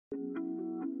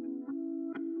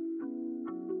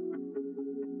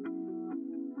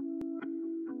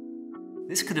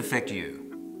This could affect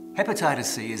you. Hepatitis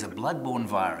C is a blood-borne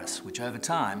virus which over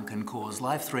time can cause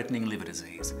life-threatening liver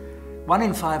disease. 1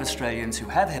 in 5 Australians who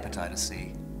have hepatitis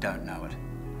C don't know it.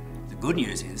 The good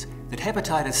news is that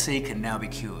hepatitis C can now be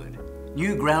cured.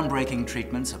 New groundbreaking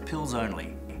treatments are pills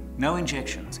only, no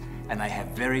injections, and they have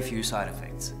very few side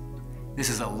effects. This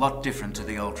is a lot different to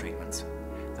the old treatments.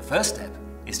 The first step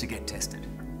is to get tested.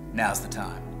 Now's the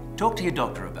time. Talk to your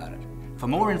doctor about it. For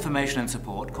more information and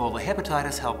support, call the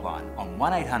Hepatitis Helpline on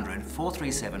 1800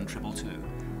 437 222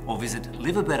 or visit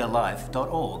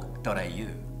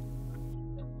LiverBetterLife.org.au.